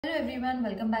everyone,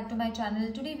 welcome back to my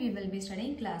channel. Today we will be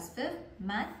studying class 5th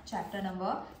math chapter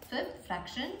number 5th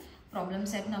fraction problem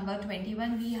set number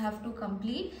 21 we have to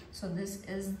complete. So this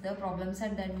is the problem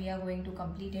set that we are going to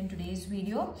complete in today's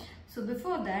video. So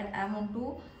before that I want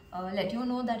to let you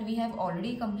know that we have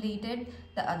already completed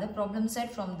the other problem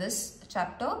set from this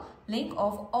chapter. Link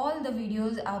of all the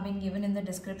videos are being given in the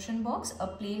description box. A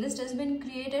playlist has been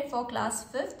created for class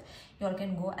 5th. You all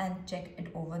can go and check it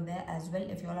over there as well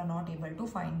if you all are not able to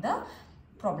find the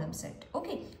problem set.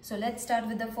 Okay, so let's start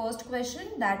with the first question,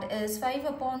 that is 5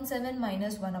 upon 7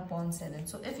 minus 1 upon 7.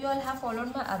 So if you all have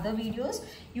followed my other videos,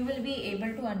 you will be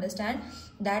able to understand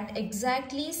that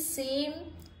exactly same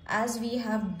as we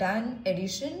have done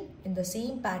addition, in the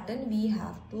same pattern we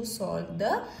have to solve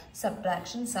the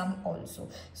subtraction sum also.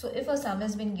 So if a sum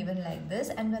has been given like this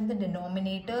and when the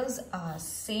denominators are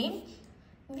same,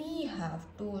 we have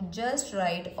to just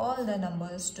write all the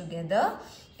numbers together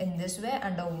in this way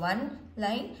under one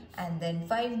line, and then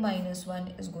 5 minus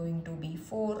 1 is going to be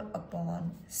 4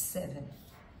 upon 7.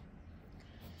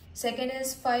 Second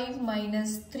is 5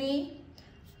 minus 3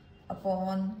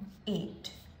 upon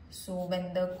 8. So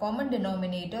when the common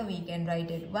denominator, we can write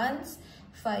it once.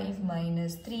 5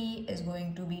 minus 3 is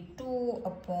going to be 2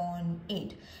 upon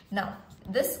 8. Now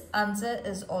this answer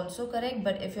is also correct,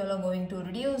 but if you all are going to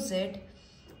reduce it,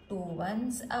 2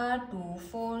 1s are, 2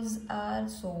 4s are,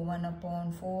 so 1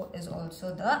 upon 4 is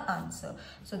also the answer.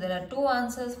 So there are two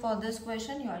answers for this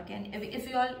question. You all can, if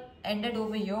you all ended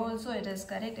over here also, it is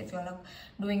correct. If you all are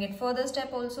doing it further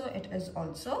step also, it is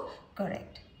also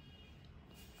correct.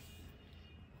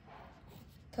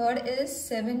 Third is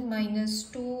 7 minus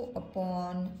 2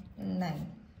 upon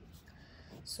 9.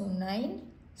 So 9,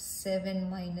 7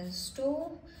 minus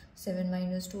 2. 7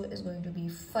 minus 2 is going to be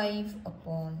 5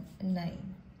 upon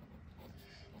 9.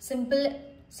 Simple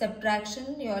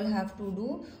subtraction you all have to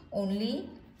do, only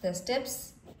the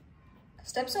steps.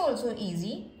 Steps are also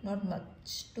easy, not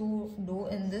much to do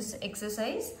in this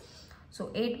exercise.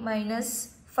 So 8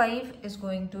 minus 5 is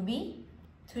going to be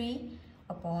 3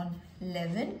 upon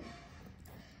 11.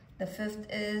 The fifth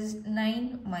is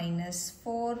 9 minus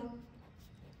 4,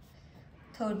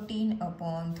 13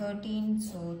 upon 13.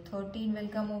 So 13 will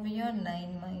come over here,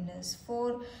 9 minus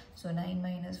 4. So 9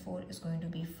 minus 4 is going to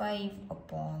be 5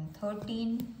 upon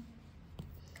 13.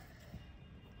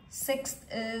 Sixth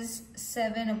is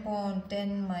 7 upon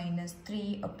 10 minus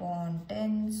 3 upon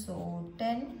 10. So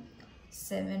 10.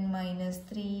 7 minus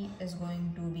 3 is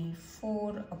going to be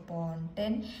 4 upon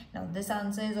 10. Now this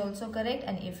answer is also correct,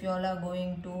 and if you all are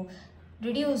going to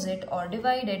reduce it or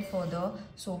divide it further,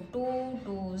 so 2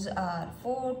 2s are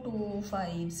 4, 2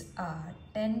 5s are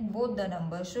 10. Both the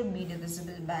numbers should be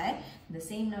divisible by the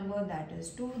same number, that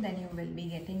is 2. Then you will be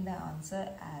getting the answer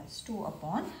as 2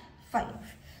 upon 5.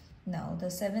 Now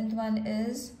the seventh one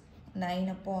is 9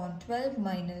 upon 12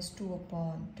 minus 2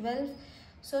 upon 12.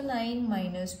 So 9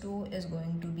 minus 2 is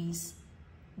going to be,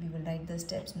 we will write the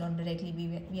steps, not directly,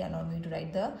 we are not going to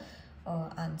write the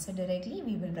answer directly,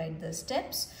 we will write the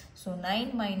steps. So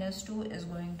 9 minus 2 is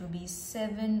going to be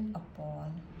 7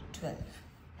 upon 12.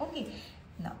 Okay,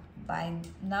 now by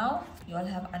now you all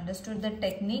have understood the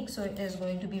technique, so it is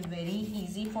going to be very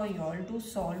easy for you all to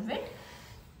solve it.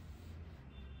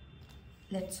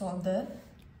 Let's solve the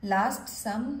last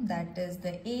sum, that is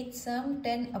the 8th sum,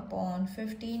 10 upon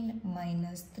 15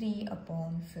 minus 3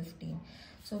 upon 15.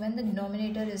 So when the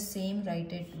denominator is same,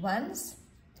 write it once.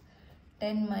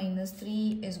 10 minus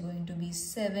 3 is going to be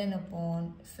 7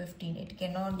 upon 15. It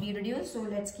cannot be reduced, so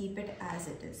let's keep it as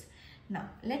it is. Now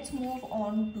let's move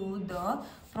on to the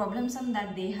problem sum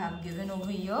that they have given over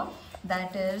here,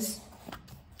 that is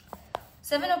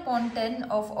 7 upon 10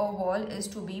 of a wall is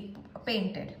to be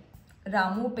painted.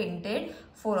 Ramu painted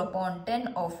 4 upon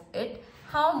 10 of it.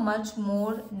 How much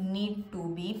more need to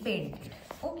be painted?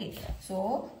 Okay,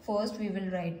 so first we will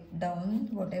write down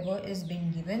whatever is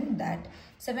being given, that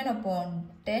 7 upon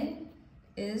 10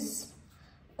 is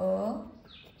a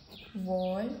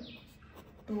wall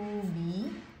to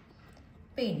be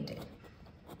painted,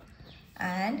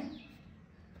 and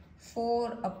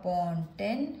 4 upon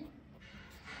 10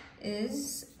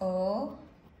 is a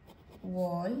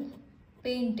wall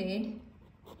painted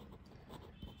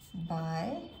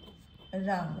by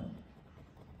Ramu.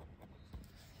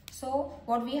 So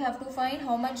what we have to find,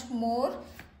 how much more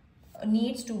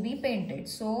needs to be painted.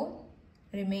 So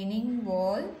remaining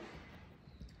wall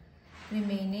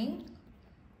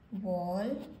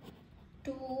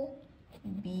to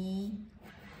be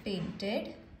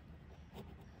painted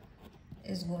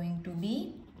is going to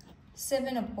be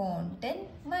 7 upon 10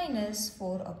 minus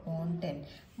 4 upon 10.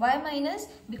 Why minus?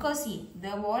 Because see,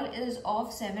 the wall is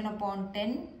of 7 upon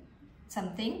 10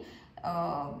 something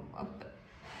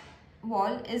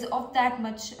wall is of that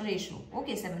much ratio.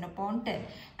 Okay, 7/10,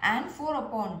 and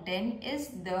 4/10 is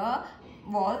the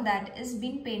wall that is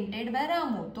being painted by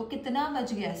Ramu. तो कितना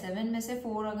बच गया? 7 में से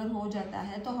 4 अगर हो जाता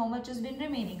है तो how much has been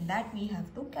remaining? That we have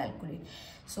to calculate.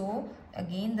 So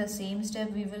again the same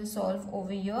step we will solve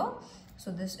over here.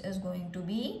 So this is going to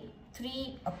be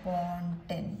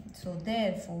 3/10. So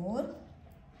therefore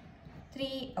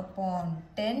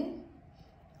 3/10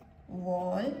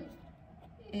 wall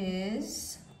is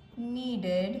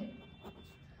needed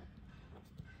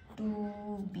to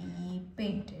be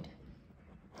painted.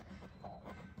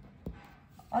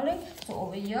 Alright, so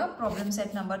over here problem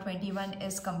set number 21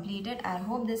 is completed. I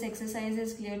hope this exercise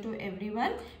is clear to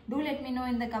everyone. Do let me know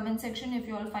in the comment section if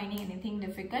you are finding anything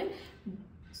difficult.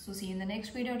 So see you in the next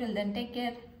video. Till then, take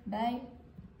care. Bye.